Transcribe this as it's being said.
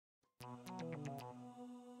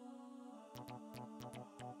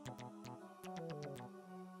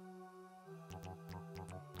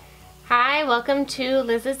Hi, welcome to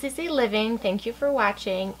Liz's Easy Living. Thank you for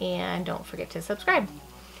watching and don't forget to subscribe.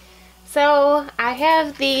 So I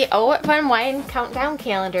have the Oh What Fun Wine Countdown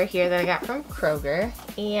calendar here that I got from Kroger,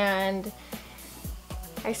 and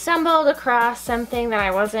I stumbled across something that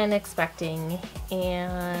I wasn't expecting,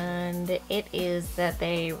 and it is that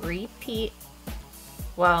they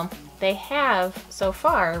have so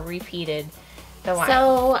far repeated the wine.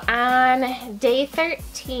 So on day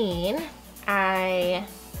 13, I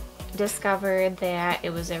discovered that it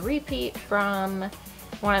was a repeat from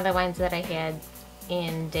one of the wines that I had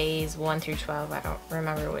in days 1 through 12. I don't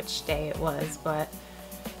remember which day it was, but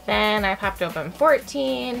then I popped open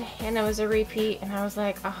 14 and it was a repeat, and I was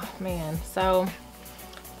like, oh man. So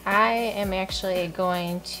I am actually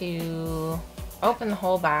going to open the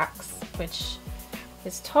whole box, which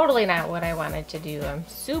is totally not what I wanted to do. I'm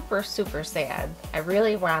super sad. I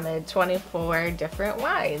really wanted 24 different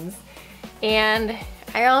wines, and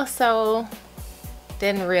I also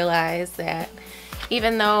didn't realize that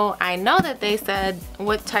even though I know that they said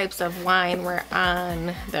what types of wine were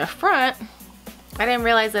on the front, I didn't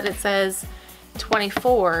realize that it says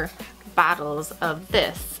 24 bottles of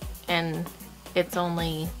this, and it's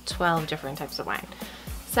only 12 different types of wine.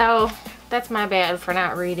 So that's my bad for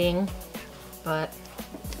not reading, but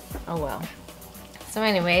oh well. So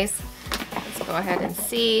anyways, let's go ahead and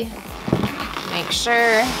see, make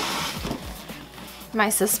sure my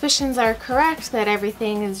suspicions are correct, that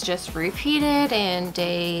everything is just repeated in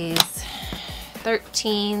days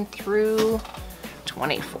 13 through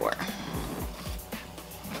 24.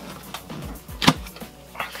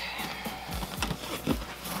 Okay.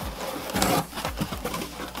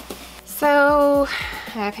 So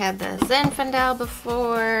I've had the Zinfandel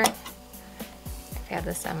before. I've had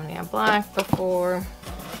the Sauvignon Blanc before.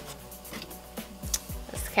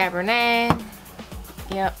 This Cabernet.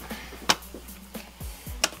 Yep.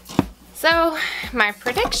 So my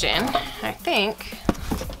prediction, I think,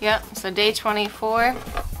 yep, so day 24,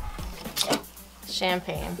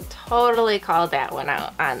 Champagne. Totally called that one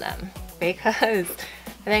out on them, because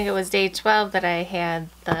I think it was day 12 that I had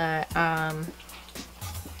the, hi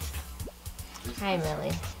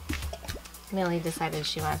Millie. Millie decided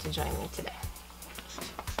she wanted to join me today.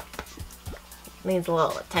 Needs a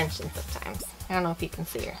little attention sometimes. I don't know if you can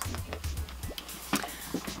see her.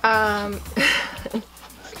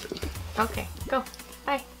 Okay, go.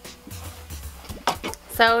 Bye.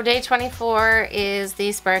 So day 24 is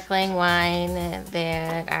the sparkling wine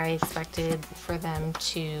that I expected for them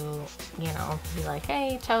to, you know, be like,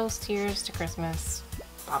 hey, toast, here's to Christmas,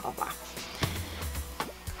 blah, blah, blah.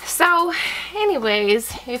 So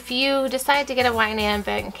anyways, if you decide to get a wine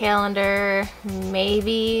advent calendar,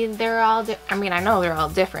 maybe they're all, I mean, I know they're all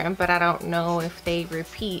different, but I don't know if they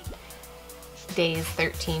repeat days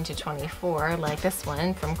 13 to 24 like this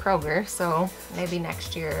one from Kroger. So maybe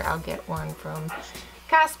next year I'll get one from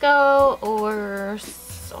Costco or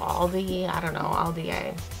Aldi. I don't know, Aldi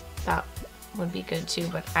I thought would be good too,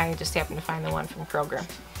 but I just happened to find the one from Kroger.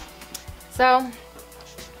 So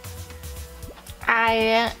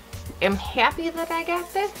I am happy that I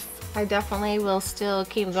got this. I definitely will still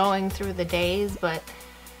keep going through the days, but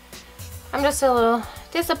I'm just a little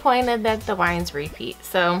disappointed that the wines repeat.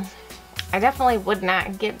 So I definitely would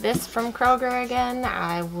not get this from Kroger again.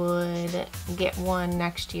 I would get one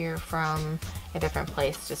next year from a different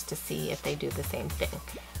place just to see if they do the same thing.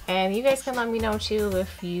 And you guys can let me know too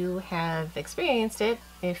if you have experienced it,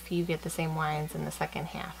 if you get the same wines in the second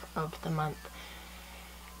half of the month.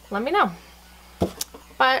 Let me know.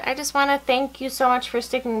 But I just want to thank you so much for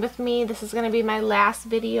sticking with me. This is going to be my last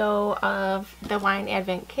video of the wine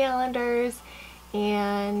advent calendars,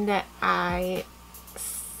 and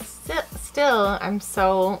I'm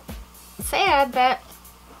so sad that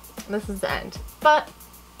this is the end, but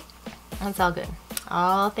that's all good.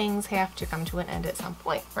 All things have to come to an end at some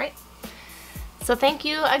point, right? So thank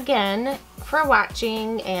you again for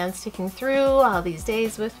watching and sticking through all these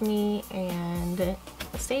days with me, and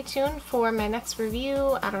stay tuned for my next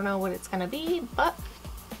review. I don't know what it's gonna be, but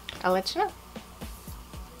I'll let you know.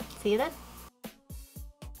 See you then.